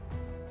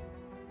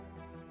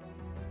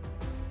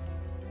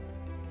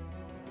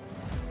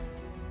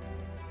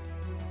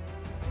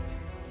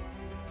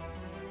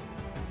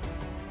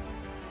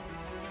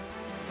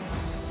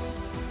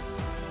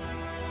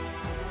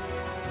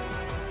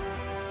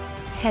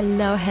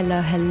Hello,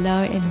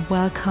 and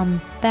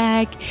welcome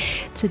back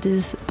to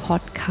this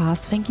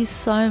podcast. Thank you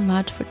so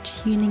much for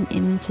tuning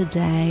in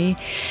today.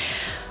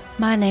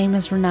 My name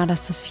is Renata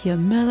Sophia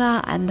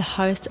Müller. I'm the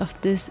host of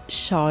this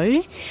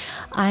show.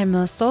 I'm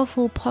a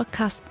soulful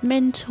podcast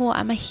mentor.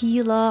 I'm a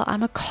healer.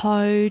 I'm a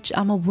coach.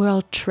 I'm a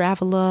world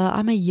traveler.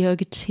 I'm a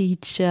yoga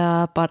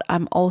teacher, but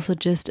I'm also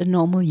just a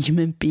normal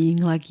human being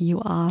like you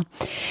are.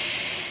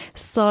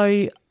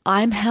 So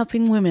I'm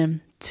helping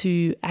women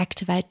to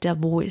activate their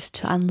voice,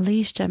 to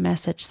unleash their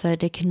message so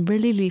they can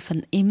really leave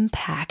an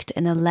impact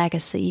and a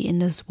legacy in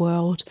this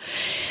world.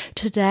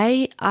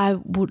 Today, I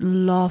would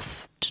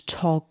love to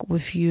talk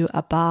with you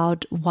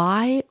about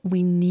why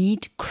we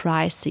need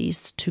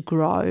crises to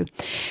grow,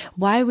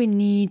 why we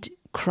need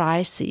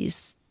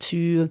crises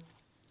to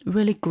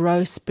really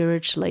grow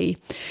spiritually,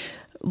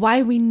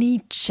 why we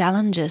need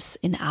challenges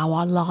in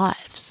our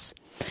lives.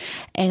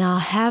 And I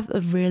have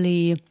a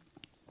really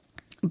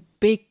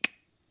big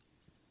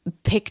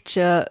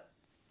picture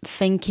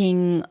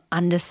thinking,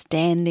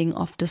 understanding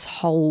of this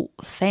whole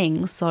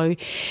thing. So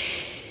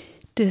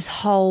this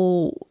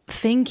whole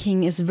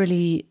thinking is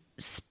really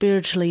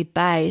spiritually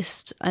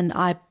based, and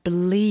I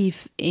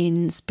believe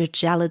in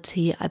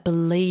spirituality. I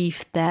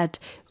believe that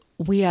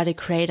we are the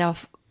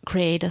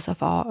creators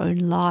of our own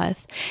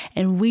life,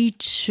 and we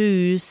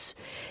choose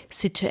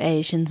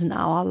situations in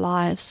our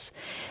lives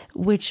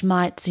which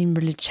might seem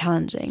really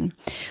challenging.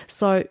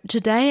 So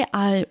today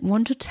I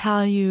want to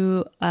tell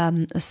you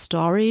a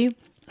story,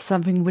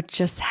 something which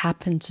just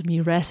happened to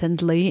me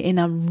recently, and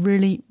I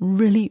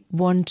really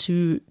want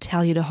to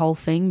tell you the whole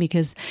thing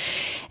because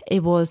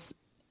it was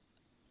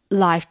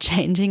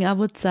life-changing, I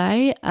would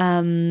say.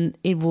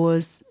 It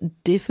was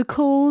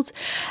difficult.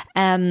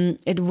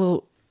 It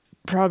will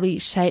probably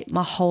shape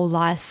my whole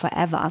life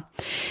forever.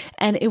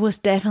 And it was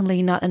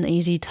definitely not an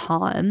easy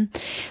time.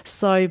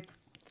 So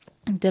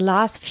the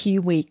last few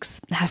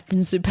weeks have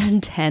been super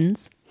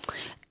intense,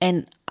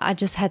 and I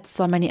just had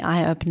so many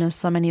eye-openers,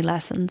 so many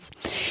lessons.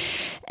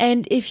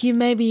 And if you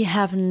maybe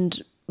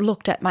haven't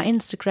looked at my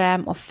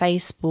Instagram or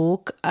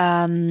Facebook,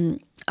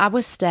 I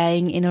was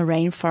staying in a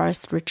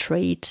rainforest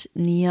retreat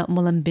near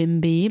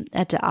Mullumbimby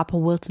at the Upper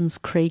Wilsons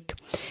Creek.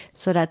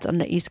 So that's on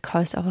the east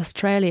coast of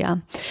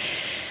Australia.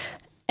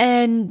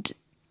 And,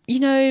 you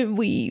know,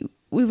 we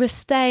were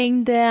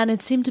staying there and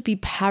it seemed to be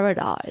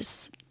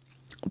paradise.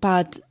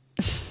 But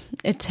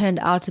it turned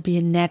out to be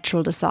a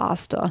natural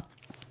disaster.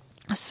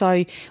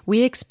 So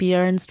we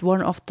experienced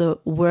one of the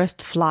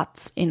worst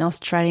floods in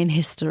Australian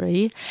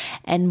history,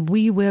 and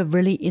we were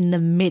really in the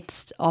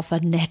midst of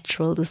a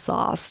natural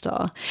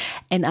disaster.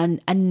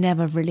 And I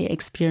never really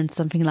experienced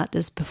something like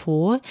this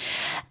before.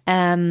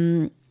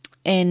 And,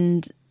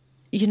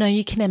 you know,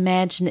 you can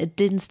imagine it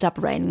didn't stop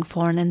raining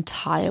for an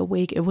entire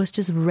week. It was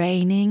just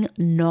raining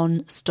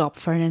non-stop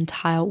for an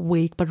entire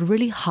week, but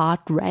really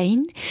hard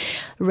rain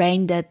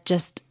that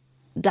just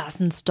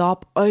doesn't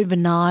stop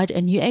overnight,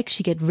 and you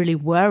actually get really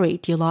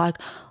worried. You're like,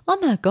 oh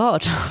my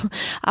God,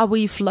 are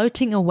we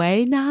floating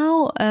away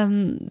now?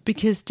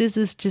 Because this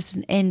is just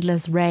an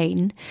endless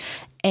rain.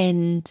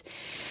 And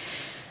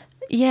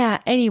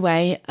yeah,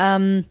 anyway,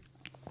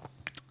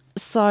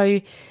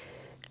 so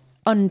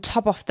on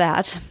top of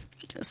that,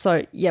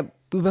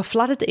 we were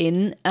flooded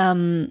in,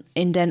 and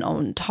then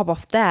on top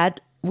of that,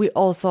 we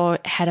also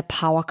had a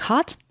power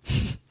cut.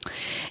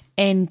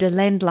 And the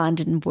landline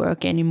didn't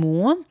work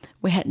anymore.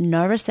 We had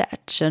no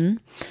reception.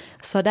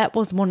 So that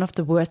was one of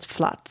the worst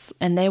floods.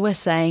 And they were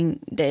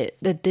saying they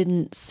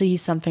didn't see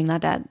something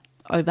like that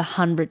over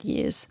 100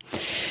 years.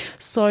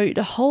 So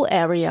the whole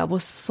area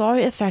was so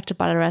affected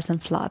by the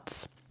recent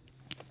floods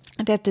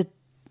that the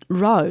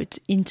road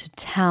into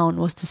town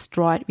was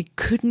destroyed. We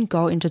couldn't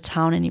go into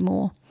town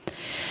anymore.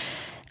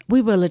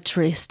 We were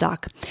literally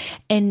stuck.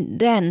 And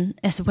then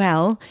as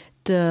well,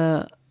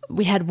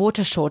 we had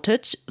water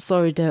shortage,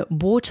 so the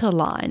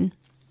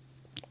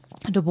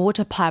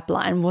water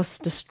pipeline was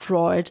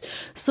destroyed,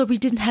 so we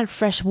didn't have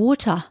fresh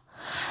water.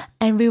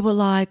 And we were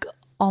like,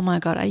 oh my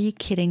God, are you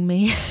kidding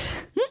me?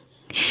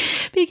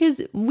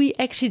 Because we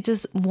actually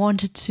just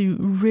wanted to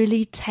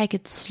really take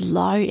it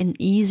slow and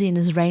easy in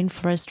this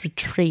rainforest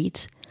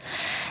retreat.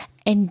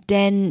 And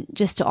then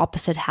just the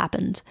opposite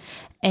happened,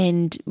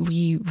 and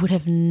we would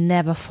have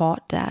never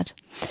thought that.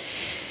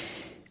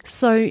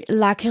 So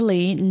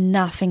luckily,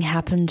 nothing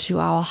happened to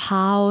our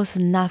house,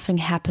 nothing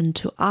happened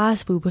to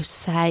us. We were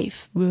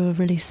safe. We were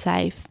really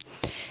safe.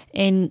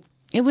 And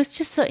it was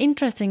just so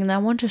interesting, and I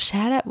want to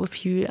share that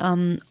with you.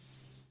 On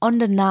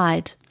the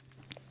night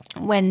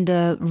when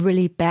the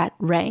really bad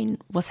rain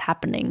was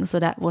happening, so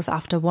that was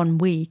after 1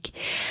 week,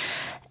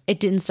 it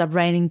didn't stop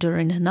raining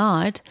during the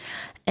night.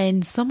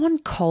 And someone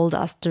called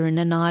us during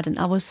the night, and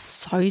I was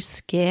so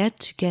scared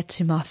to get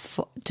to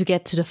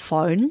the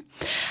phone.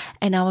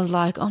 And I was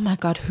like, oh my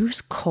God,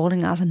 who's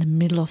calling us in the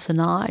middle of the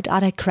night?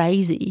 Are they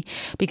crazy?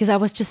 Because I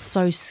was just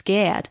so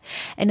scared.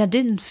 And I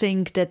didn't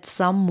think that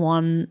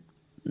someone,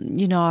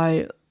 you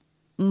know,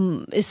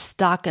 is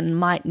stuck and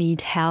might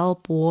need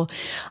help, or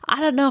I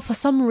don't know, for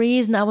some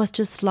reason I was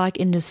just like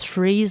in this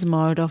freeze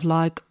mode of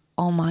like,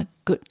 oh my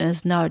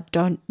goodness, no,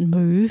 don't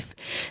move,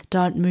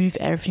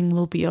 everything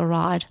will be all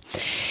right.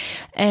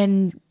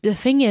 And the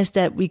thing is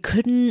that we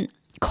couldn't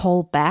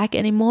call back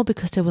anymore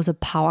because there was a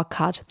power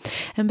cut.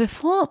 And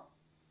before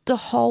the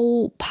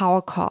whole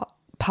power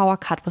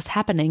cut was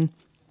happening,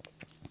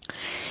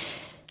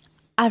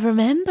 I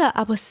remember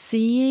I was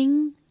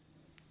seeing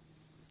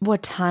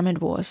what time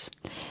it was,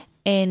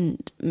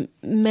 and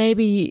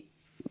maybe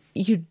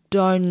you're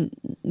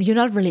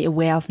not really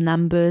aware of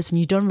numbers and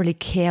you don't really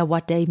care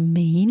what they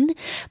mean,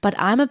 but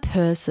I'm a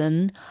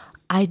person,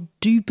 I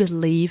do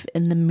believe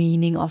in the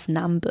meaning of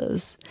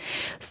numbers.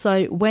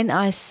 So when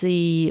I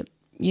see,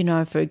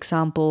 for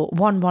example,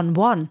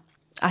 111,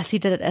 I see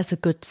that as a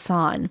good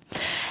sign.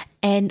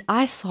 And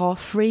I saw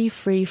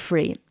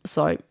 333.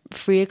 So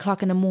 3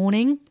 o'clock in the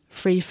morning,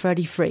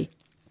 3:33.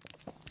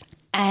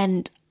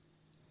 And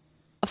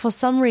for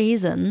some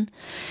reason,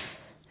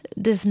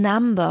 this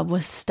number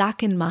was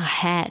stuck in my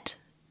head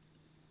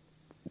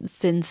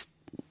since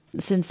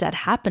that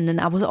happened. And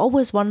I was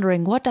always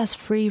wondering, what does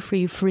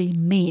 333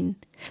 mean?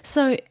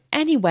 So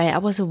anyway, I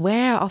was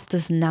aware of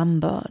this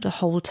number the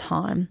whole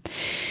time.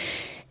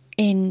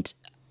 And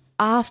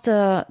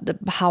after the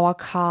power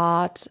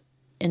cut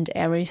and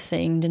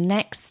everything, the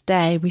next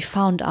day we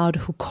found out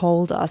who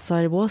called us. So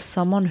it was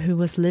someone who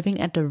was living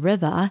at the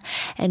river,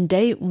 and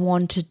they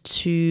wanted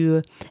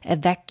to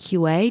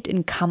evacuate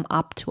and come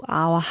up to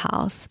our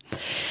house.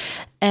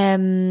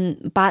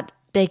 But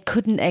they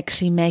couldn't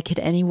actually make it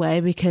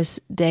anyway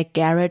because their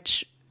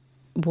garage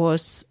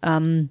was,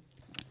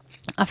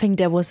 I think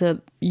there was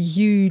a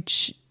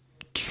huge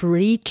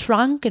tree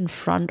trunk in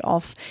front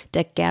of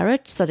their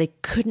garage, so they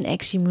couldn't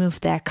actually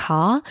move their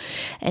car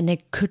and they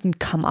couldn't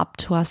come up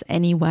to us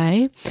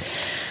anyway.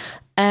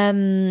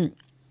 And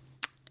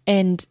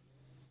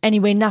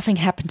anyway, nothing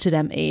happened to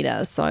them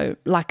either, so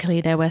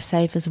luckily they were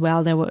safe as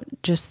well. They were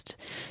just,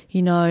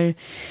 thinking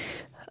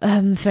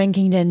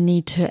they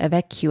need to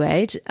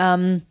evacuate.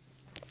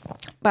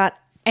 But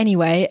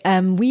anyway,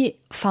 we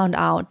found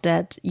out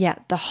that,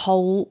 the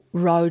whole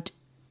road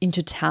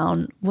into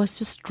town was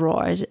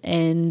destroyed,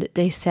 and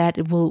they said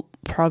it will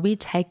probably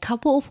take a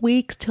couple of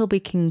weeks till we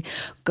can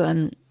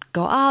go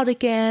out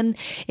again.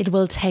 It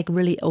will take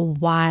really a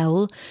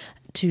while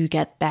to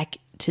get back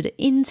to the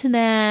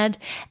internet,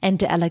 and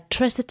the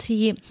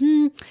electricity,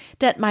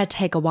 that might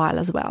take a while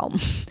as well.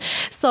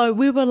 So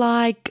we were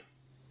like,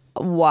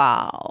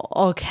 wow,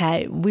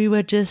 okay, we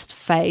were just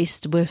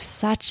faced with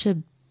such a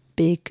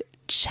big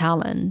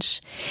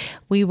challenge.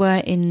 We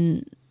were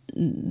in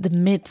the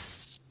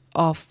midst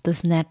of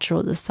this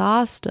natural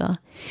disaster,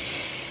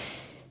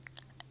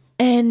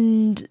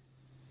 and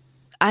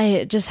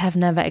I just have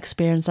never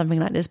experienced something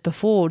like this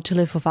before, to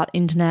live without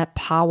internet,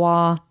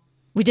 power.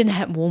 We didn't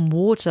have warm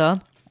water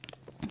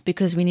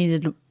because we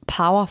needed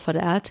power for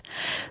that.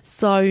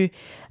 So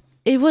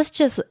it was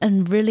just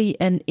really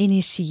an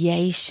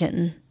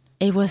initiation.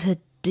 It was a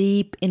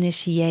deep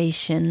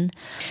initiation.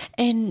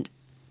 And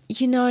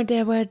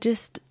there were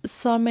just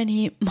so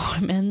many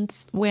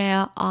moments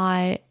where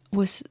I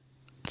was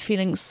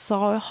feeling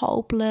so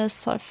hopeless,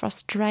 so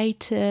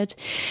frustrated,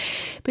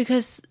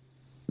 because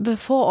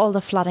before all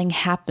the flooding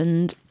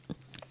happened,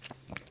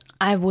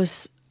 I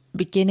was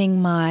beginning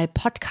my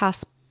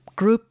podcast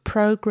group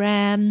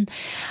program.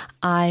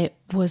 I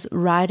was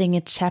writing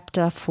a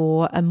chapter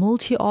for a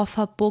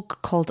multi-author book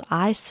called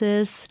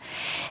ISIS,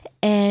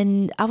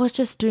 and I was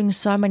just doing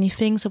so many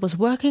things. I was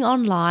working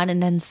online,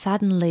 and then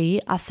suddenly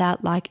I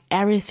felt like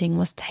everything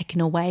was taken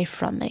away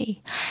from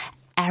me.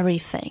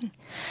 Everything.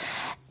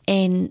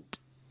 And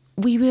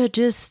we were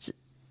just,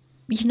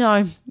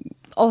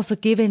 also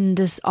given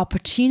this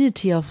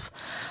opportunity of,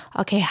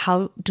 okay,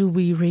 how do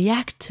we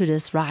react to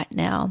this right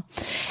now?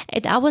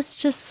 And I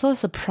was just so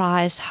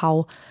surprised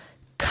how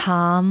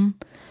calm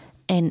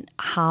and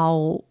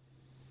how,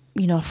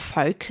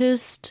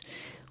 focused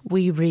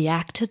we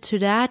reacted to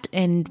that.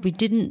 And we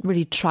didn't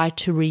really try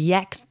to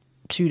react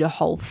to the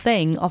whole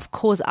thing. Of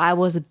course, I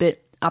was a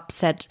bit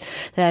upset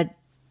that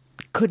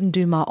couldn't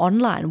do my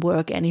online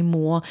work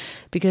anymore,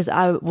 because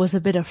I was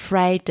a bit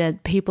afraid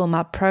that people in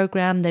my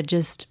program, they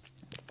just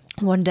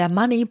want their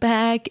money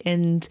back.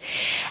 And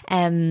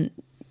I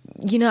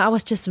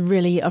was just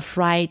really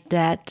afraid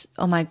that,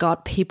 oh my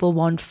God, people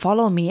won't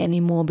follow me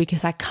anymore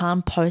because I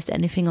can't post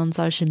anything on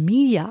social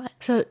media.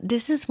 So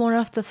this is one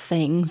of the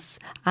things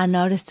I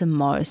noticed the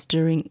most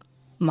during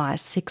my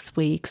 6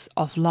 weeks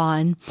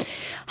offline,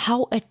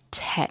 how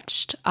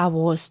attached I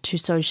was to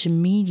social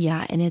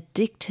media and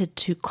addicted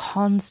to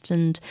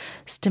constant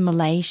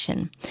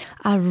stimulation.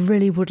 I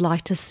really would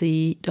like to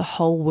see the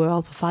whole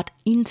world without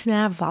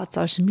internet, without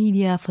social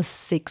media for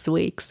 6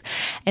 weeks.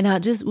 And I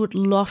just would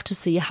love to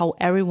see how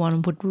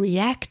everyone would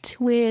react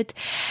to it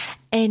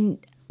and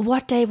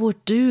what they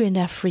would do in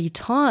their free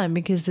time,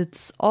 because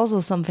it's also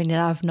something that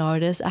I've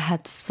noticed. I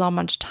had so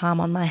much time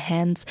on my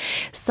hands.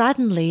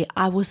 Suddenly,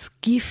 I was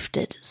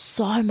gifted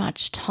so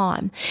much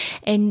time.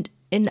 And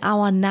in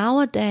our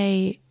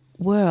nowadays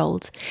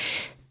world,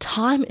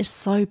 time is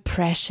so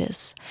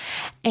precious.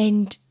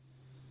 And,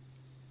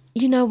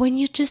 when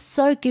you're just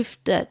so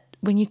gifted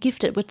when you're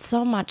gifted with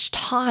so much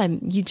time,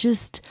 you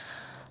just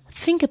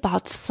think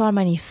about so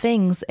many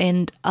things,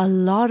 and a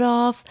lot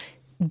of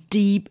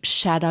deep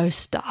shadow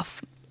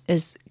stuff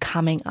is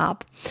coming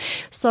up.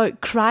 So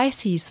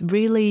crises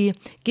really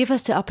give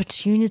us the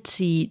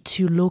opportunity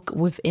to look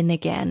within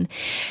again.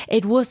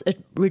 It was a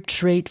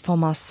retreat for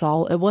my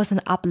soul. It was an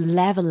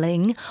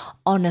up-leveling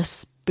on a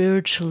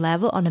spiritual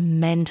level, on a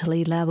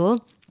mentally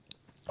level,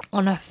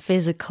 on a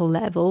physical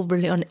level,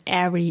 really on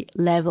every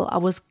level. I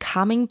was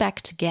coming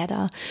back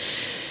together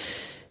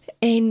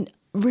and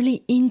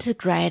really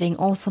integrating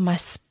also my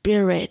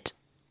spirit,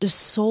 the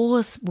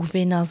source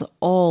within us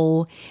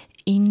all,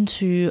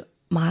 into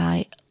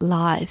my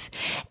life.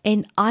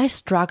 And I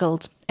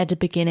struggled at the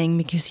beginning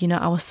because,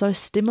 I was so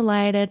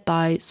stimulated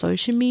by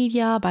social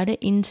media, by the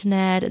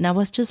internet, and I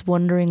was just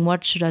wondering,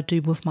 what should I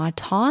do with my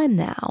time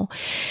now?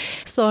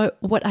 So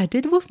what I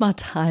did with my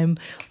time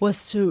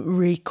was to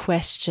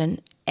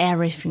re-question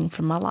everything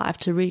from my life,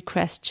 to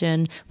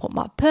re-question what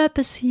my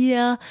purpose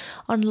here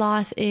on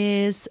life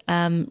is,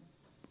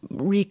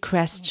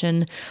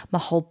 re-question my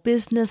whole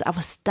business. I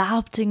was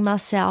doubting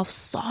myself.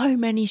 So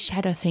many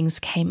shadow things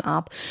came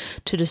up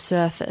to the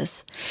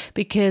surface,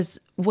 because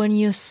when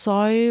you're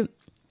so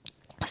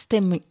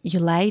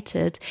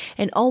stimulated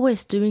and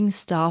always doing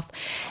stuff,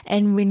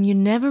 and when you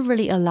never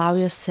really allow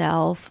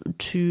yourself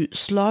to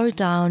slow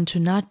down, to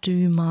not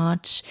do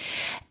much,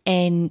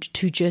 and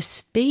to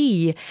just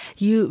be,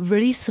 you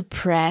really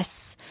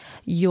suppress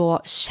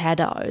your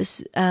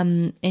shadows,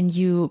 and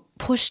you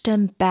push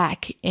them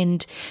back,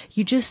 and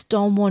you just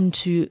don't want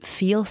to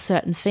feel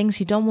certain things.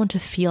 You don't want to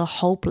feel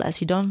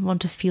hopeless. You don't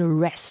want to feel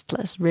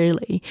restless,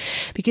 really.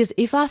 Because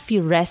if I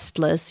feel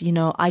restless,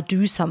 I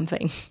do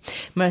something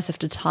most of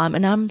the time,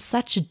 and I'm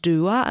such a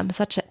doer. I'm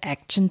such an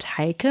action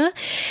taker.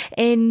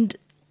 And,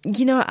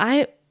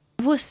 I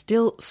was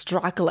still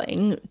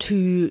struggling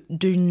to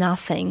do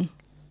nothing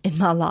in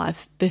my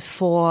life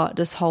before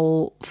this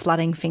whole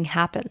flooding thing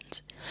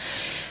happened.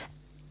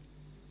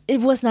 It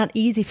was not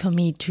easy for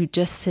me to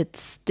just sit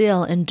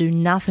still and do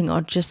nothing,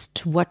 or just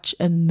to watch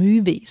a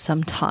movie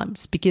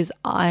sometimes, because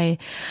I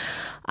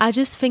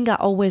just think I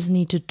always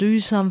need to do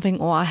something,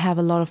 or I have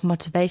a lot of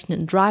motivation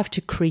and drive to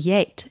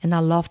create, and I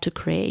love to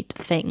create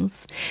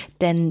things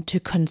than to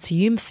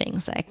consume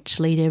things.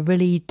 Actually, they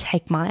really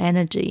take my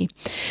energy.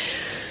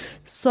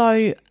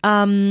 So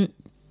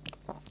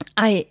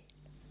I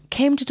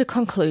came to the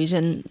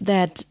conclusion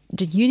that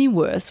the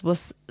universe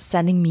was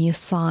sending me a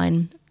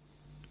sign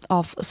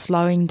of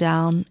slowing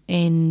down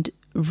and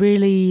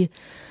really,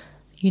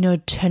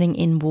 turning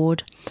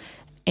inward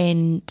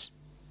and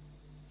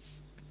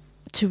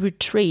to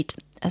retreat.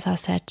 As I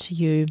said to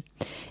you,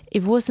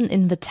 it was an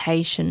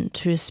invitation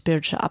to a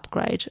spiritual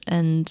upgrade.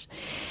 And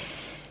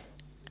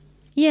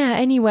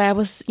anyway, I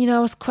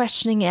was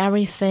questioning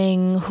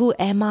everything. Who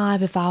am I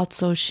without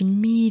social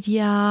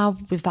media,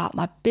 without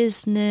my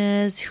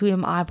business? Who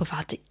am I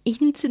without the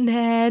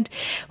internet?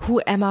 Who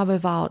am I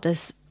without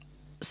this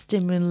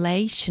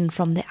stimulation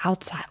from the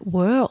outside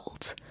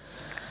world?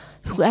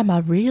 Who am I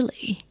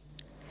really?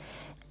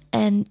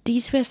 And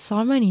these were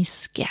so many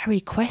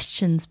scary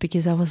questions,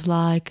 because I was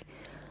like,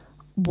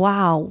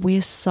 wow,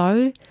 we're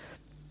so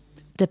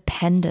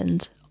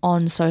dependent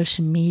on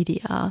social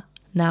media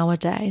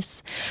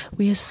nowadays.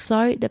 We are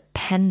so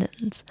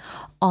dependent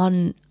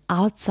on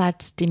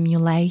outside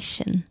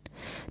stimulation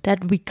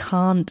that we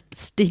can't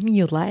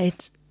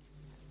stimulate,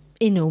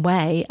 in a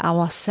way,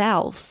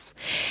 ourselves.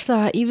 So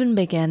I even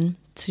began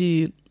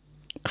to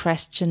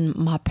question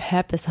my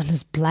purpose on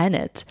this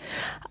planet.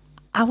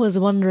 I was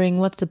wondering,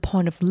 what's the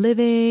point of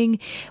living?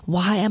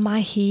 Why am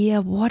I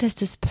here? What is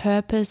this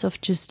purpose of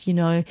just,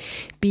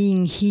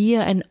 being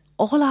here? And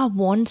all I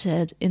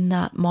wanted in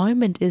that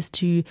moment is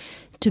to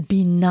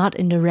be not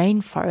in the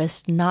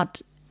rainforest,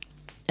 not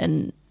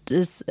in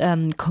this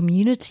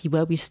community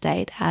where we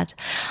stayed at.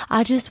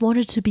 I just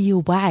wanted to be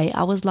away.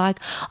 I was like,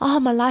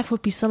 my life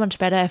would be so much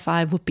better if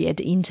I would be at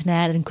the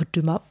internet and could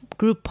do my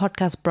group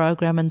podcast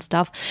program and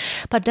stuff.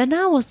 But then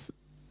I was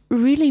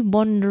really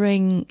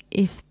wondering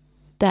if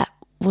that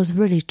was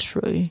really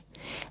true,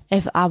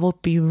 if I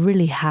would be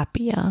really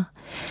happier.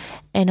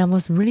 And I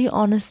was really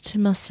honest to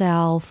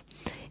myself,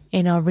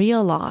 and I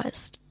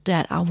realized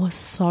that I was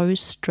so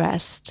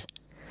stressed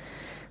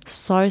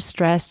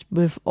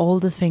with all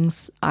the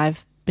things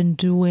I've been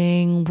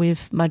doing,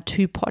 with my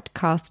 2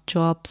 podcast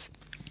jobs.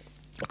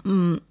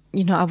 I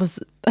was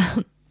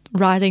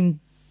writing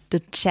the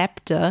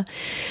chapter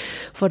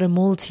for the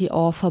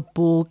multi-author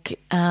book,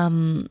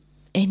 and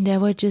there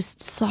were just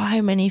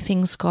so many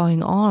things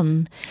going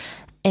on.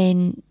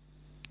 And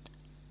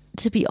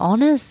to be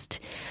honest,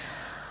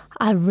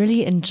 I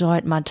really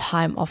enjoyed my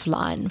time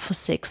offline for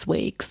 6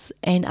 weeks,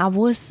 and I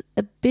was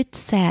a bit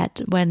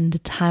sad when the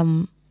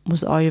time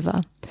was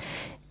over.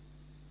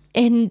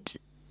 And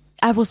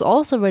I was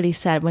also really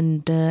sad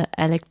when the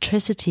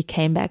electricity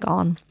came back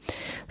on.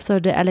 So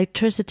the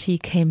electricity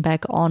came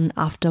back on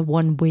after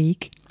 1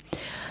 week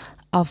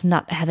of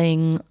not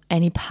having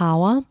any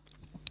power.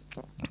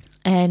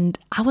 And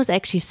I was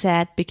actually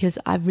sad because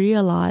I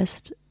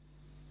realized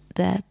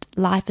that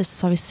life is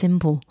so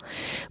simple.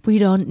 We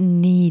don't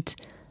need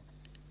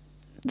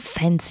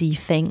fancy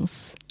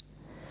things.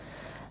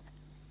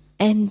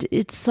 And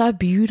it's so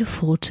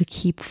beautiful to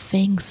keep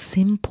things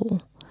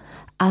simple.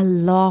 I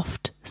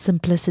loved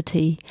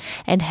simplicity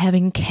and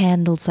having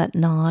candles at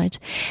night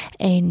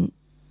and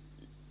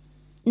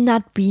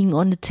not being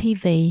on the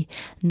TV,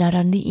 not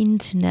on the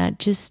internet,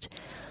 just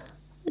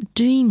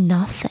doing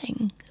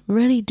nothing,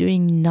 really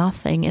doing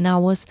nothing. And I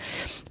was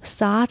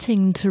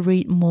starting to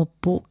read more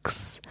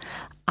books.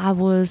 I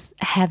was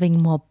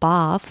having more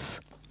baths,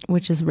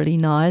 which is really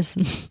nice.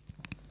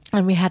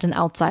 And we had an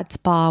outside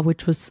spa,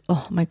 which was,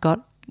 oh my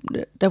God,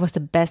 that was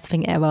the best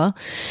thing ever.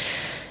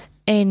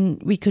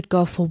 And we could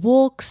go for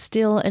walks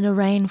still in a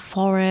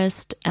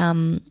rainforest.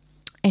 And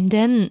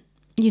then,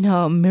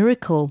 a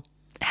miracle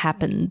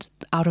happened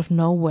out of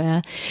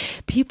nowhere.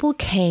 People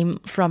came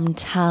from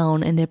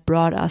town and they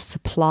brought us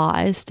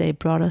supplies. They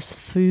brought us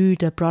food.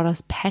 They brought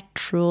us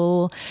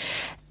petrol.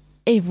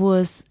 It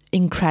was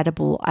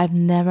incredible. I've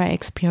never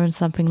experienced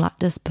something like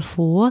this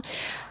before.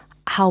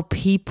 How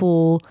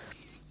people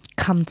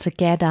come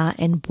together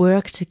and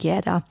work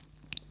together.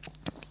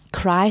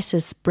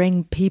 Crises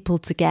bring people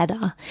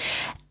together,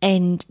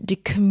 and the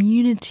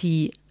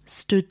community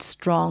stood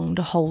strong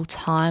the whole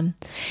time.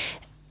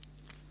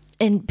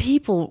 And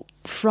people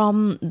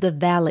from the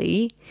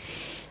valley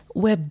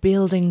were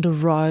building the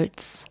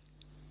roads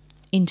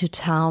into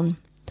town.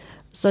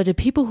 So the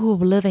people who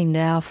were living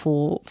there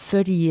for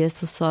 30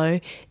 years or so,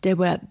 they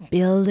were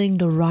building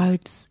the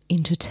roads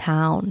into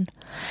town.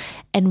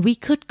 And we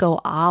could go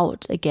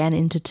out again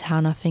into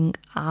town, I think,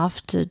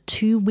 after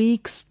 2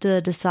 weeks the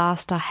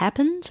disaster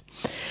happened.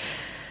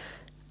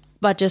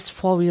 But just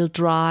 4-wheel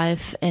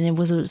drive, and it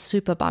was a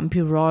super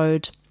bumpy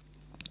road.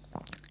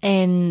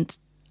 And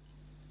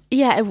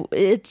yeah,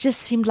 it just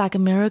seemed like a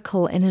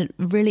miracle, and it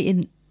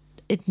really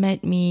it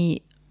made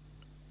me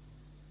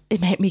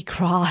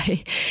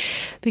cry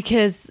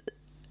because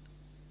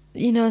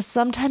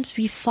sometimes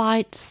we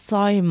fight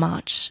so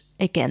much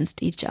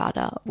against each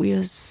other.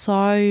 We're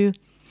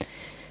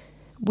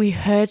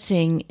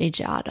hurting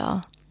each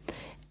other,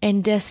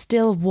 and there's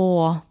still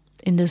war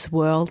in this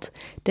world.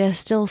 There's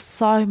still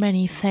so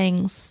many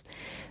things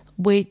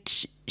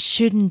which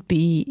shouldn't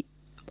be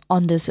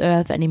on this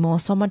earth anymore.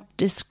 So much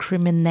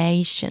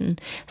discrimination,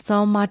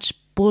 so much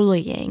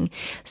bullying,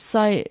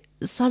 so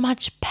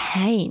much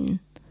pain,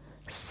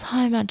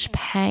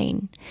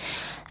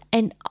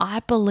 And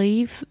I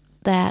believe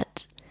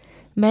that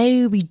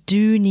maybe we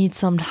do need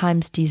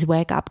sometimes these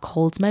wake-up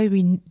calls.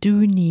 Maybe we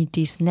do need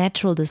these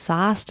natural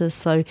disasters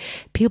so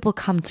people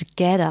come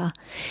together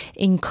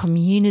in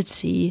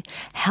community,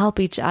 help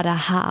each other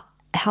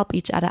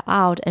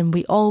out, and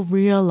we all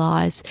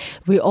realize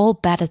we're all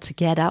better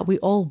together. We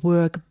all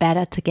work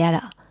better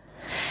together.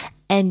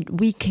 And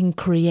we can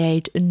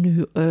create a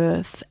new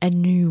earth, a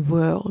new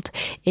world.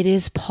 It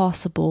is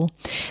possible.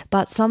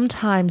 But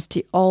sometimes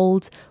the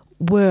old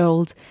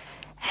world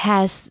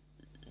has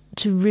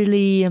to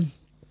really...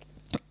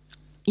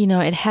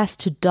 it has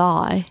to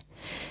die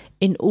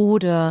in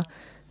order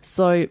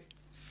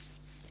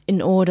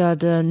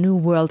the new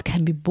world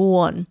can be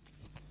born.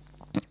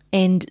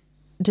 And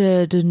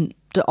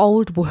the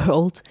old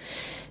world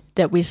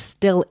that we're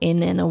still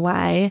in a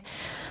way,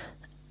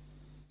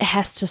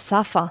 has to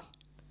suffer.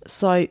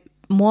 So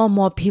more and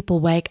more people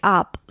wake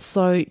up,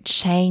 so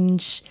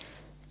change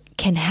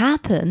can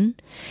happen.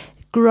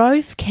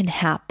 Growth can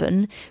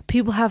happen.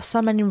 People have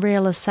so many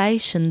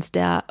realizations.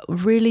 They're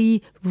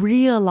really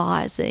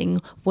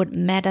realizing what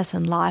matters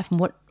in life and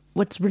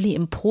what's really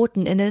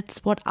important. And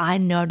it's what I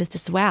noticed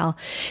as well,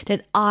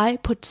 that I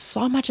put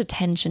so much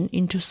attention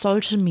into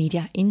social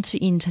media, into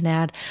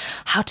internet,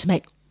 how to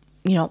make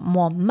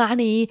more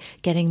money,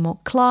 getting more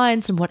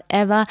clients and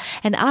whatever.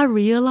 And I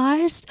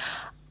realized,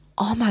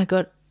 oh my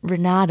God,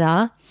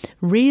 Renata,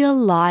 real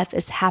life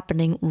is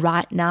happening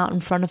right now in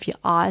front of your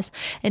eyes.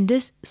 And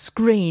this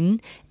screen,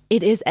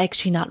 it is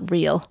actually not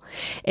real.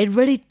 It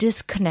really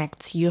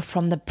disconnects you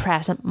from the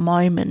present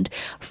moment,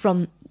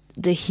 from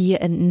the here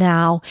and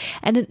now.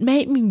 And it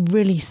made me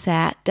really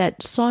sad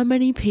that so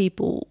many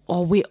people,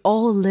 or we're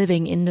all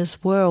living in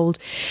this world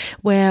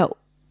where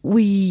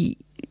we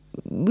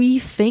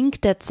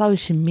think that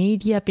social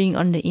media, being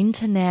on the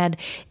internet,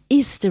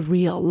 is the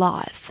real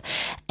life.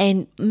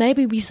 And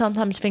maybe we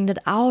sometimes think that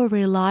our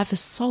real life is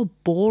so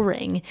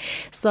boring.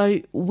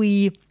 So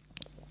we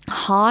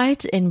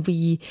hide, and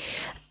we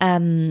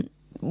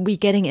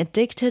getting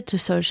addicted to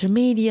social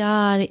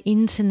media, the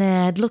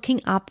internet, looking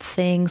up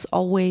things,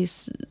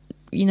 always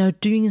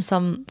doing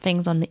some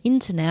things on the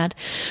internet.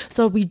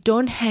 So we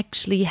don't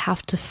actually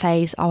have to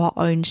face our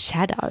own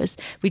shadows.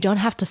 We don't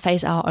have to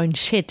face our own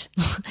shit.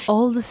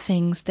 All the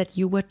things that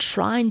you were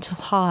trying to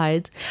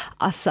hide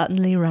are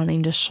suddenly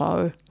running the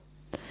show.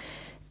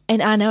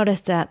 And I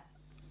noticed that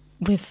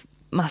with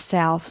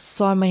myself,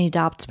 so many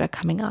doubts were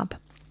coming up.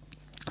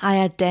 I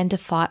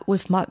identified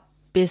with my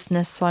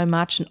business so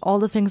much and all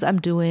the things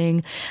I'm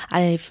doing.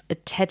 I've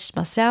attached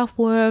my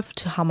self-worth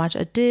to how much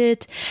I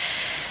did.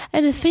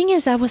 And the thing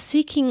is, I was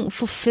seeking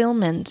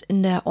fulfillment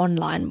in the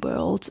online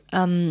world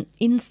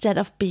instead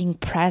of being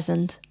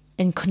present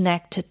and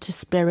connected to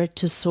spirit,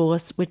 to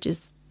source, which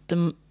is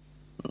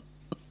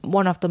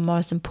one of the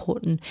most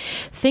important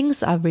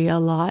things I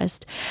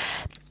realized.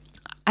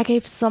 I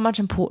gave so much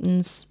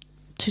importance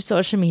to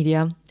social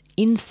media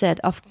instead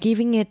of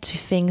giving it to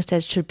things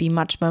that should be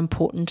much more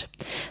important,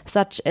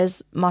 such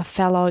as my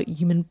fellow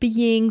human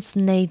beings,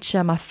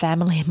 nature, my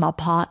family, and my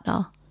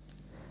partner.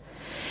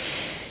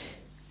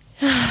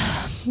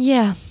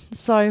 Yeah,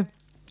 so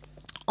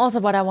also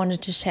what I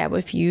wanted to share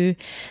with you,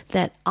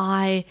 that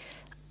I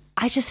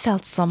just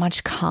felt so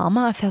much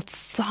calmer. I felt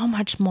so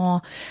much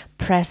more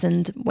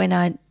present when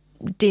I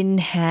didn't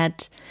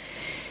had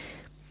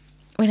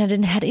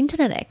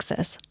internet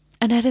access.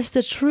 And that is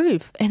the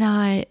truth. And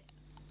I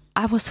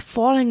was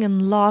falling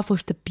in love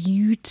with the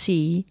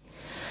beauty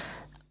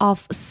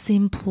of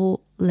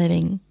simple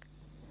living,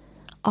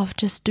 of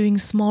just doing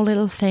small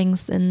little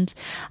things. And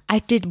I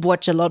did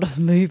watch a lot of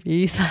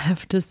movies, I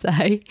have to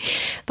say,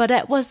 but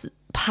that was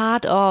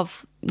part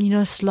of,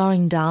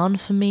 slowing down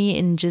for me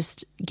and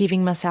just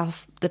giving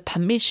myself the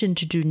permission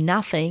to do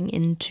nothing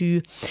and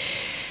to,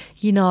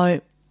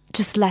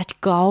 just let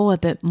go a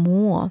bit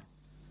more.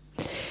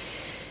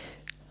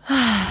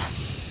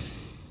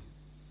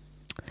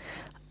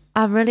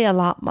 I really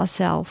allowed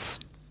myself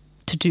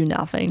to do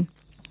nothing,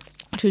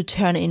 to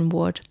turn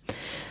inward.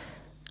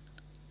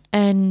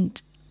 And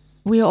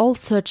we're all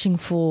searching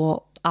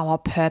for our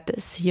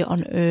purpose here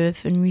on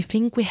earth, and we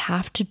think we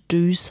have to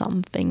do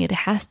something. It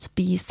has to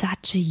be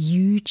such a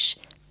huge,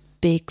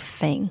 big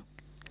thing.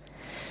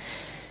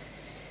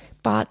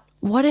 But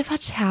what if I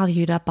tell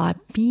you that by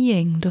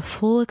being the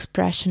full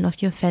expression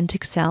of your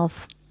authentic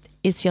self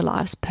is your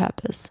life's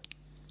purpose?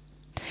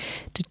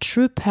 The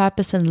true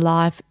purpose in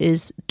life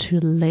is to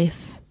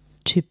live,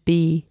 to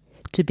be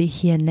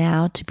here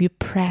now, to be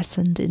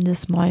present in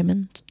this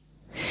moment.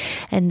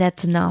 And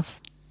that's enough.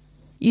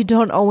 You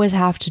don't always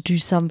have to do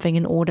something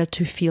in order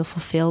to feel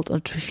fulfilled or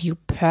to feel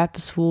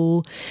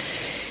purposeful.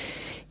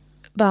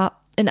 But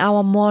in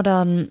our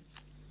modern,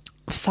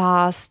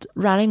 fast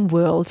running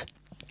world,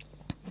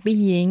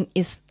 being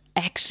is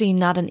actually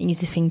not an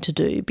easy thing to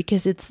do,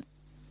 because it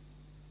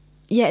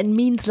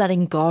means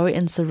letting go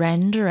and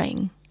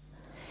surrendering.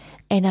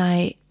 And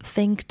I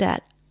think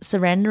that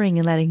surrendering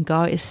and letting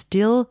go is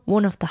still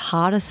one of the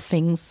hardest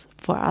things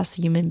for us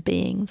human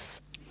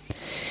beings.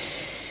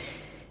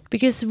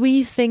 Because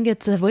we think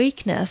it's a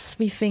weakness.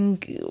 We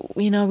think,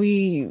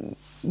 we're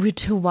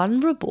too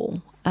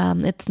vulnerable.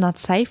 It's not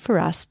safe for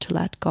us to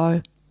let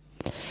go.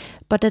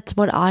 But that's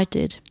what I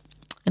did.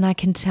 And I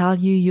can tell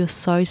you, you're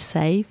so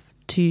safe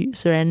to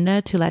surrender,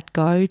 to let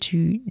go,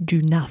 to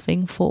do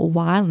nothing for a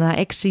while. And I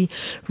actually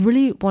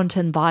really want to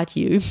invite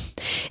you,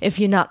 if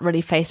you're not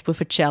really faced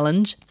with a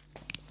challenge.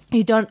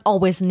 You don't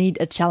always need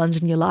a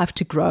challenge in your life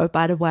to grow,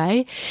 by the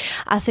way.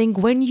 I think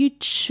when you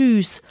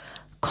choose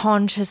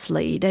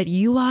consciously that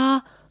you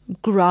are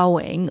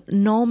growing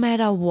no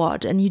matter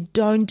what, and you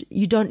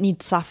don't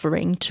need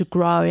suffering to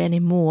grow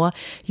anymore.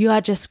 You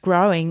are just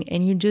growing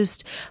and you're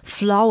just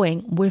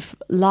flowing with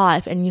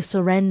life, and you're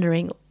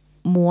surrendering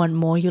more and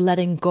more. You're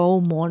letting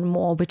go more and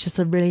more, which is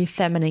a really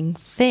feminine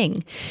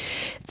thing.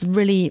 It's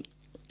really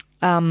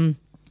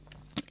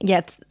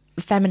it's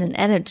feminine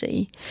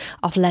energy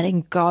of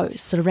letting go,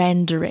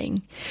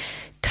 surrendering,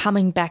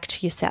 coming back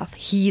to yourself,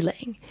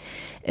 healing.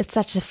 It's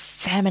such a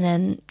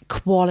feminine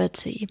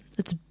quality.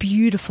 It's a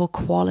beautiful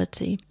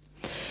quality.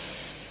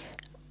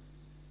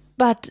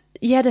 But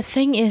the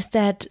thing is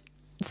that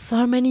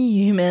so many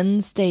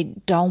humans, they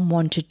don't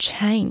want to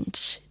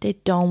change. They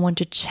don't want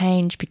to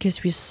change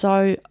because we're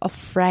so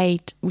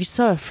afraid. We're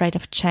so afraid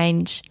of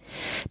change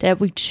that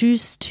we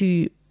choose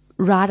to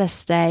rather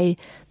stay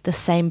the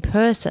same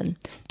person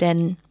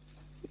than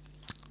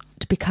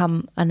to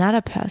become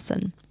another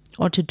person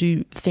or to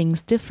do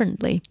things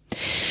differently.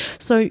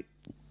 So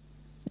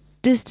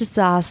this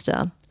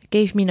disaster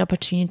gave me an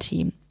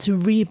opportunity to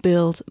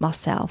rebuild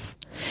myself,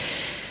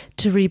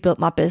 to rebuild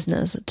my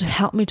business, to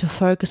help me to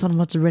focus on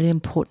what's really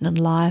important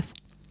in life.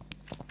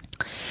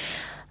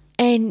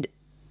 And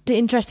the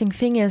interesting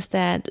thing is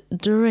that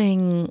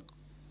during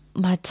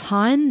my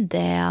time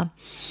there,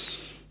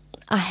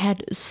 I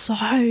had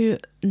so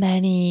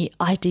many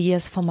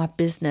ideas for my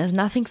business.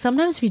 And I think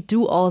sometimes we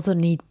do also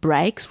need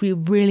breaks. We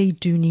really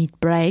do need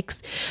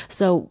breaks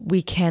so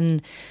we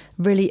can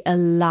really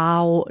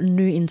allow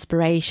new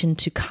inspiration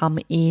to come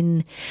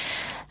in,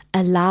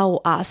 allow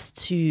us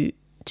to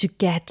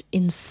get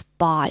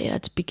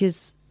inspired,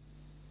 because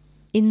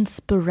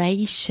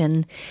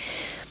inspiration,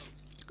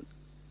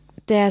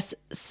 there's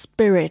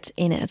spirit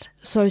in it.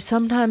 So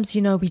sometimes,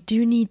 we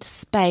do need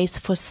space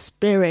for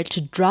spirit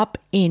to drop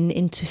in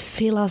and to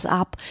fill us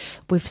up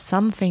with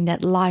something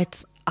that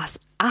lights us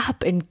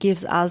up and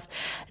gives us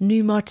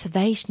new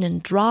motivation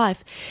and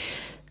drive.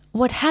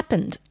 What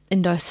happened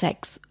in those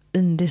 6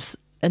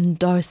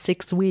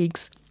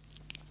 weeks?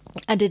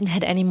 I didn't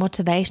have any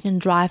motivation and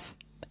drive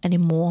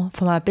anymore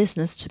for my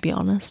business, to be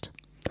honest.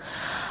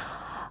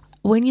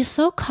 When you're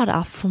so cut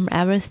off from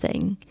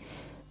everything,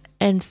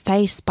 and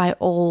faced by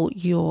all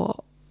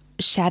your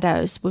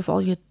shadows, with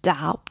all your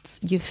doubts,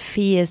 your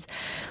fears,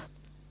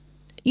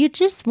 you're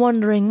just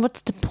wondering,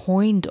 what's the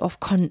point of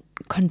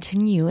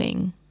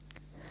continuing?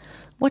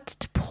 What's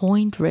the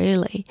point,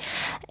 really?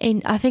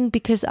 And I think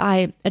because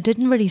I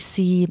didn't really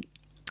see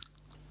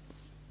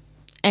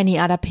any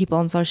other people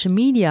on social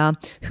media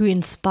who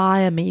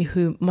inspire me,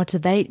 who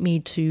motivate me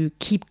to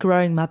keep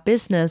growing my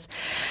business.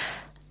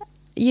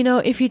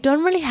 If you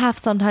don't really have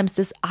sometimes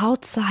this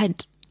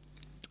outside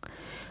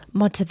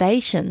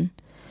motivation,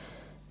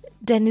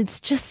 then it's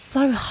just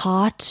so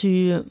hard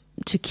to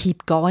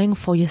keep going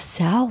for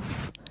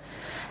yourself.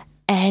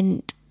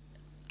 And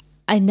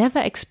I never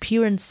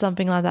experienced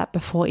something like that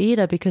before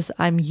either, because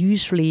I'm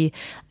usually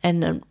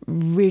a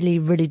really,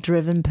 really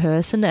driven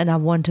person and I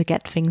want to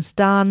get things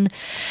done.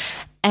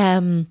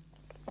 And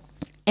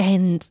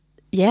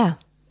yeah,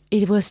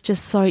 it was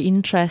just so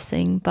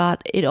interesting.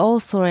 But it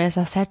also, as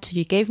I said to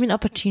you, gave me an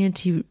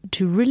opportunity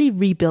to really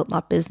rebuild my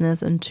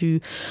business and to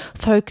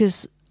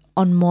focus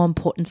on more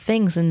important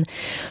things. And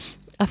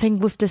I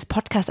think with this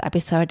podcast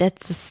episode,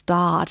 that's the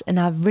start. And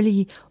I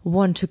really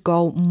want to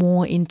go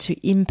more into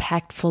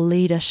impactful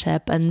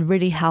leadership and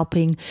really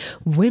helping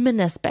women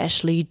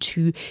especially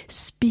to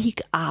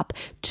speak up,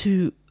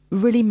 to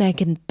really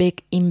make a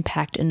big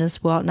impact in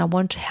this world. And I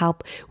want to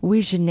help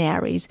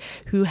visionaries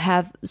who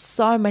have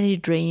so many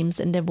dreams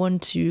and they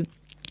want to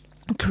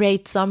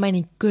create so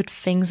many good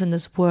things in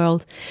this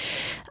world.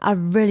 I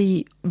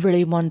really,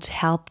 really want to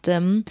help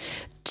them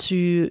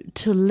to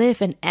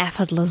live an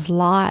effortless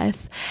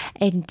life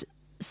and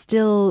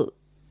still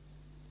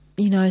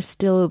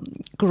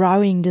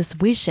growing this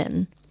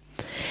vision.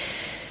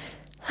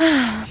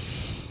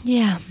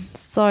 Yeah,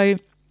 so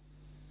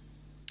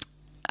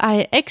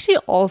I actually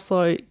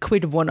also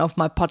quit one of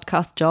my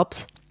podcast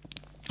jobs,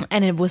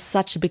 and it was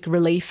such a big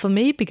relief for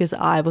me because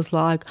I was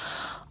like,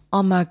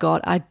 oh my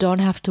God, I don't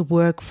have to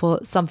work for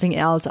something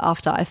else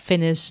after I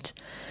finished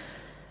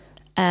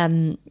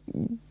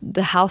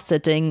the house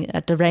sitting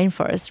at the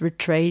rainforest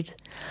retreat.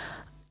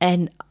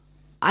 And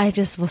I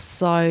just was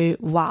so,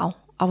 wow,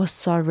 I was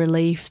so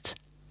relieved.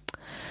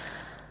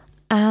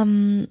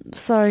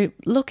 So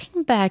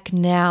looking back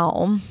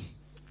now,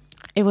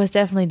 it was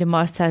definitely the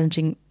most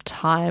challenging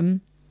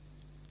time,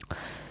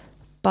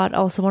 but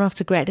also one of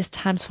the greatest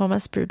times for my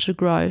spiritual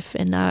growth,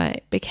 and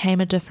I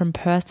became a different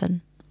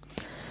person.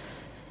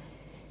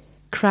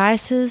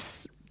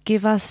 Crises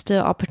give us the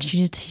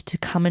opportunity to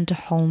come into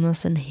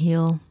wholeness and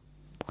heal.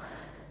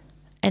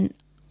 And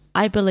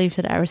I believe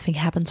that everything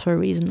happens for a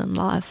reason in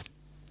life.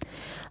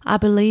 I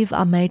believe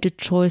I made the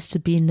choice to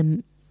be in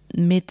the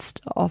midst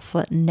of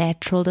a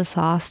natural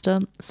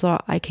disaster so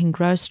I can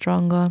grow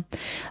stronger,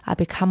 I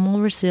become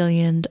more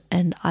resilient,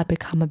 and I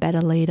become a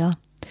better leader.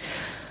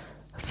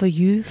 For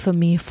you, for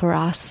me, for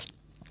us,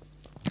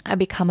 I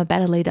become a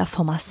better leader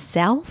for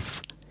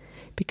myself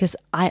because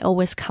I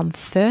always come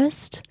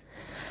first.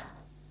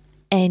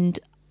 And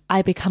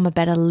I become a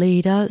better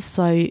leader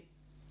so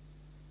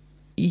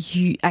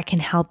I can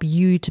help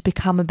you to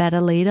become a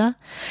better leader.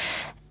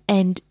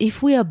 And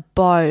if we are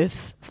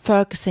both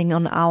focusing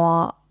on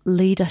our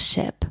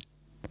leadership,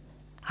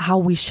 how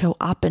we show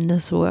up in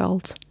this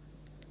world,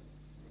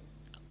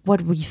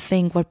 what we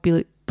think, what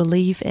we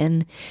believe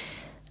in,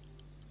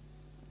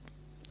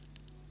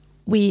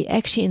 we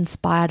actually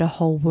inspire the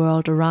whole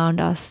world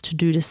around us to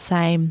do the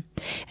same,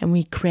 and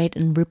we create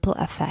a ripple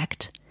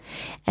effect.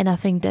 And I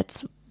think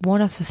that's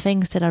one of the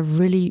things that I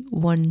really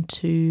want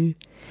to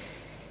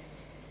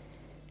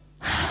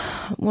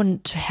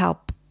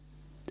help.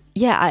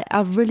 Yeah,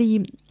 I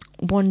really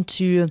want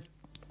to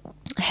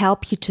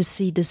help you to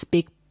see this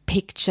big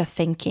picture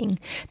thinking,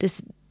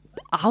 this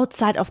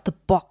outside of the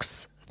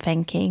box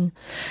thinking,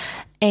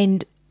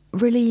 and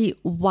really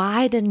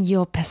widen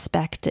your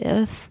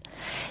perspective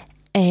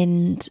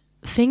and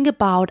think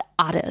about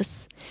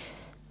others.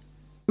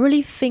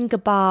 Really think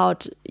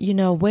about,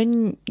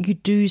 when you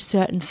do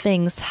certain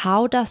things,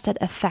 how does that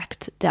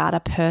affect the other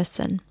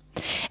person?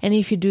 And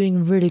if you're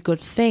doing really good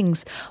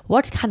things,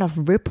 what kind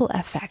of ripple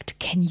effect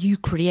can you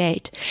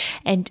create?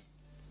 And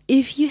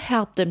if you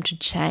help them to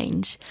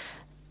change,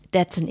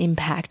 that's an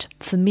impact.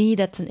 For me,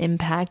 that's an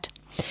impact.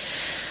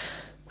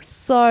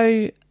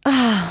 So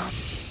I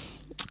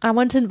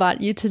want to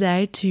invite you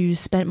today to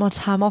spend more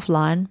time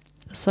offline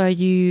so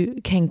you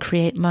can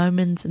create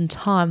moments in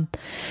time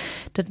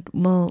that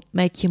will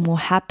make you more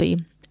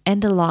happy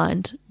and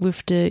aligned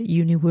with the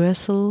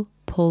universal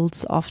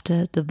pulse of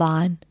the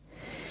divine.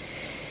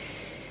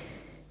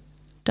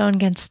 Don't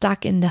get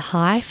stuck in the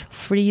hive.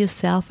 Free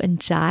yourself and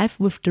jive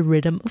with the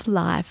rhythm of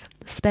life.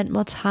 Spend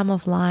more time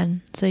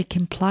offline so you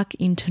can plug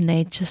into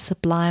nature's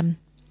sublime.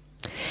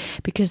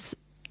 Because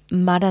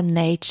Mother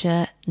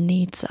Nature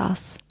needs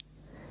us.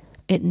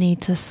 It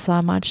needs us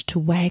so much to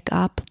wake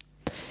up,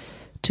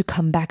 to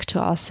come back to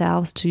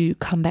ourselves, to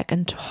come back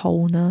into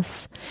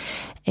wholeness,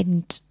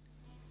 and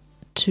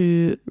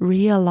to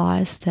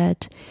realize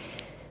that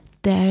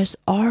there's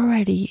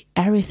already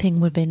everything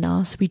within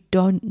us. We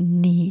don't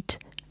need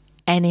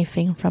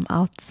anything from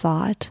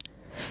outside.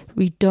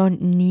 We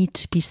don't need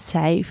to be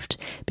saved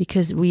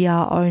because we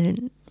are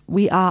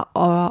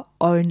our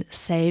own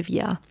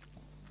savior.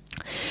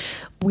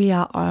 We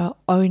are our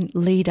own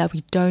leader.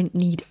 We don't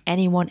need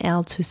anyone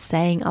else who's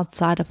saying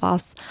outside of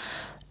us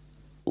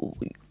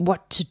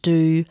what to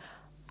do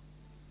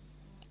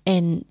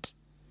and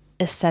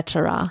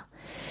etc.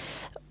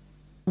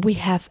 We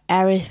have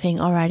everything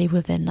already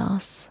within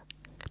us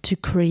to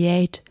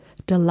create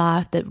the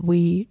life that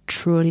we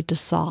truly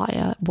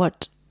desire,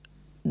 what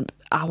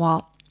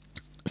our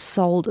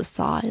soul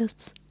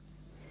desires.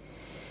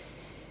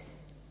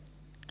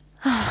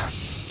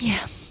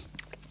 Yeah.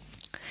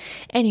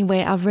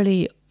 Anyway, I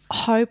really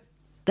hope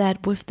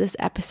that with this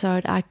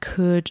episode I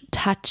could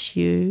touch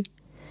you,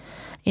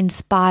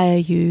 inspire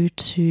you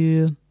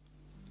to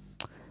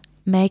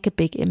make a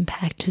big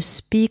impact, to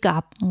speak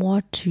up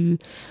more, to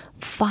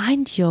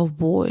find your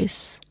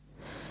voice,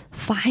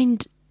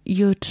 find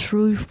your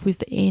truth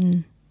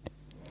within,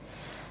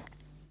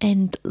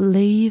 and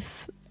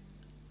leave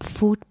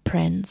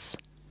footprints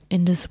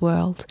in this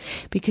world,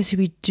 because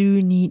we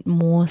do need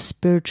more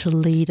spiritual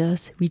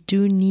leaders. We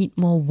do need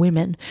more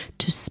women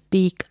to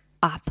speak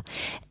up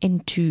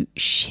and to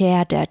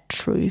share their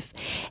truth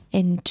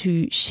and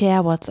to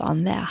share what's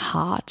on their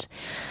heart.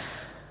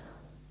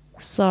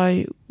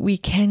 So we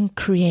can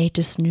create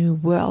this new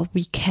world.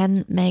 We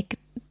can make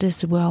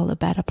this world a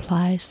better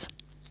place.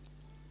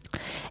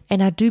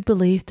 And I do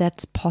believe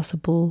that's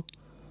possible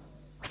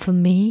for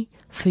me,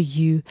 for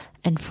you,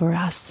 and for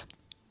us.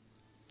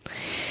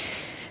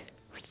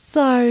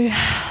 So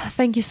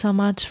thank you so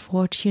much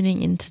for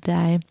tuning in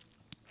today.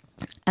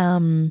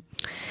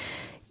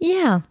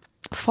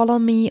 Follow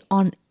me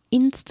on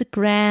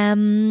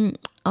Instagram.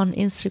 On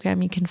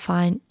Instagram, you can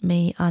find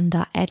me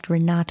under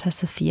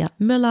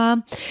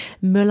 @RenataSophia-Müller,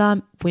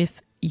 Müller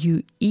with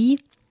UE.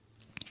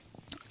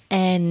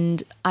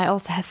 And I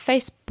also have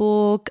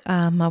Facebook.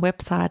 My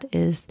website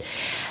is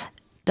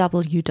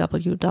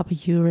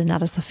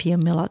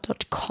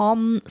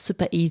www.renatasophiamüller.com.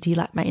 Super easy,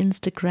 like my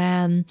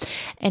Instagram.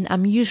 And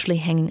I'm usually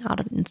hanging out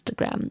on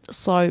Instagram.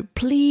 So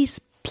please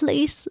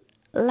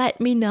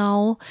let me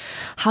know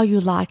how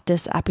you like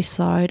this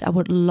episode. I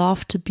would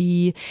love to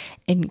be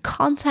in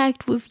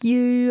contact with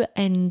you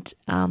and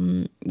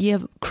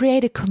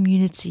create a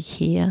community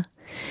here,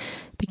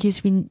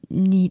 because we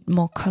need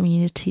more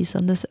communities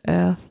on this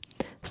earth.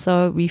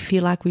 So we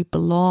feel like we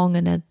belong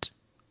and that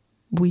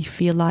we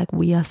feel like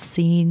we are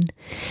seen.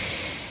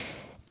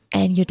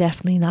 And you're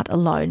definitely not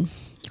alone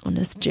on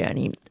this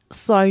journey.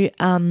 So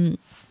I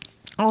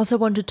also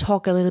want to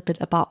talk a little bit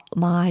about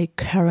my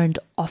current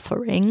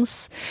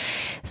offerings.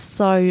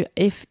 So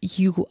if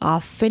you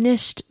are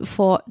finished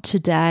for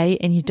today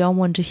and you don't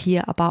want to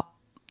hear about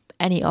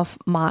any of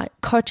my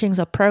coachings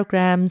or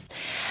programs,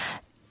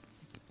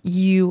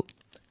 you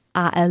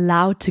are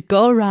allowed to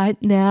go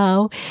right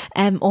now,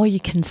 or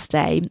you can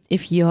stay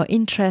if you're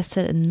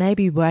interested in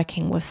maybe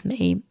working with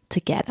me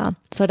together.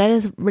 So that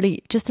is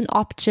really just an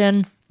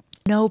option.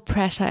 No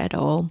pressure at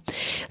all.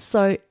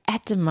 So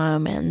at the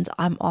moment,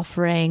 I'm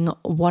offering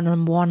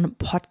one-on-one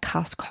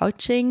podcast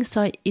coaching.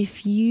 So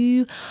if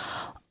you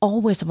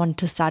always want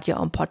to start your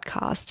own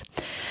podcast,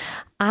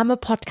 I'm a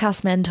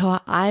podcast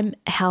mentor. I'm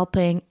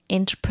helping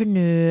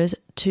entrepreneurs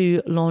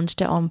to launch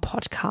their own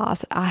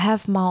podcast. I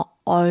have my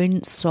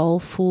own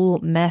soulful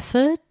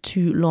method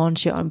to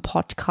launch your own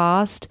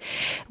podcast,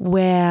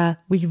 where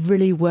we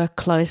really work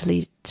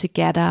closely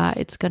together.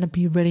 It's going to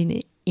be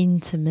really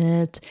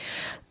intimate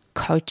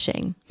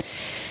coaching.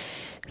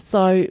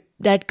 So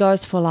that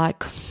goes for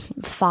like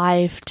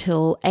 5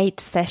 till 8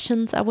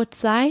 sessions, I would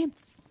say.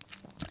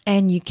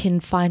 And you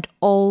can find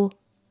all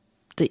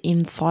the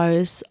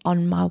infos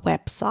on my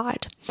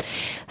website.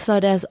 So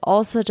there's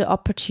also the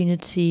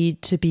opportunity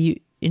to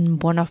be in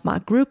one of my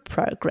group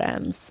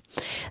programs.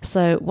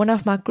 So one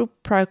of my group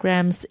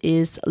programs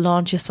is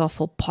Launch Your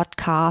Soulful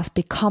Podcast,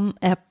 Become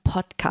a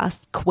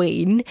Podcast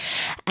Queen.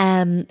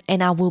 And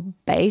I will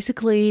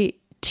basically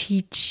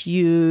teach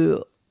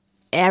you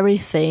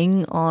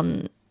everything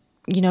on,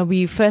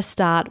 we first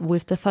start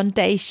with the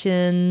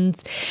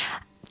foundations,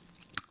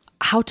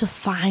 how to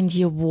find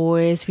your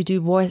voice. We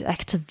do voice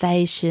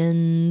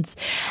activations.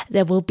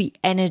 There will be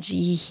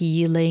energy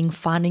healing,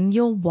 finding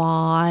your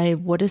why,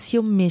 what is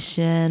your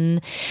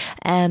mission,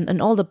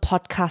 and all the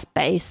podcast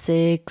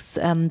basics,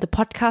 the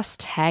podcast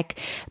tech.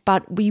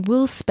 But we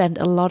will spend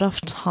a lot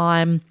of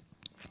time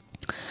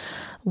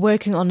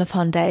working on the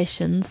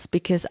foundations,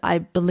 because I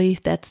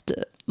believe that's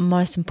the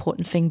most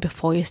important thing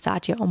before you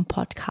start your own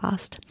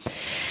podcast.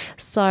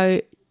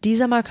 So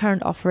these are my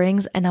current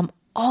offerings, and I'm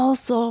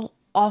also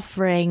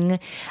offering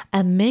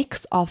a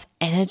mix of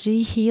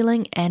energy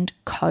healing and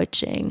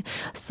coaching.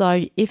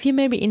 So if you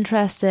may be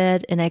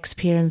interested in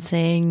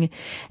experiencing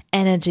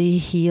energy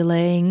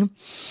healing,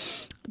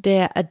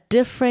 there are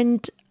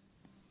different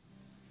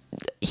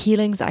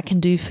healings I can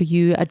do for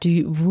you. I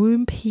do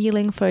womb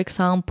healing, for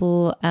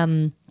example.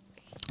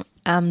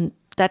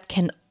 That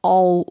can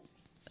all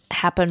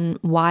happen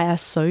via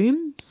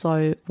Zoom.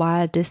 so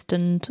via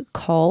distant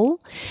call.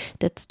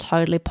 That's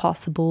totally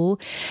possible.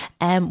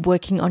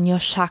 Working on your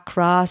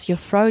chakras, your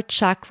throat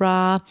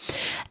chakra.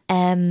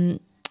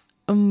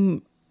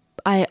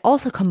 I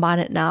also combine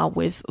it now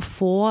with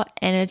 4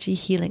 energy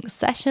healing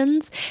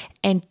sessions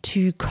and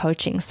 2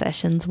 coaching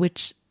sessions,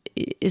 which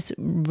is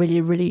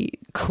really, really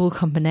cool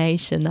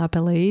combination, I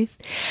believe.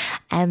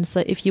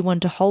 So if you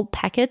want a whole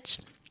package,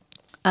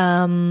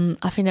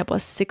 I think that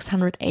was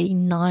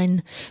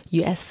 $689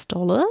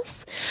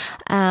 US.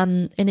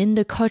 And in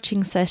the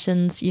coaching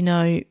sessions,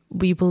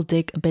 we will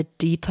dig a bit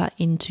deeper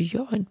into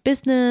your own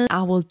business.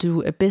 I will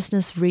do a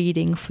business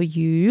reading for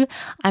you.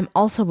 I'm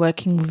also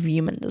working with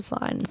human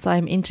design, so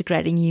I'm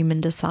integrating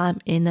human design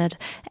in it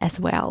as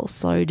well.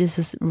 So this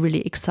is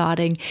really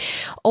exciting.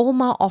 All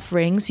my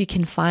offerings you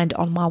can find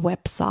on my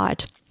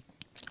website.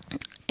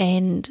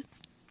 And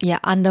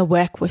under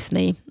Work With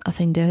Me, I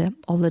think they're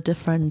all the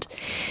different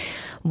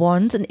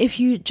ones. And if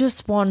you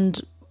just want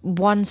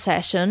one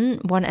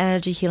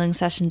energy healing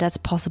session, that's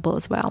possible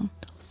as well.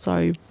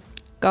 So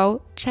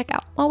go check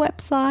out my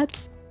website.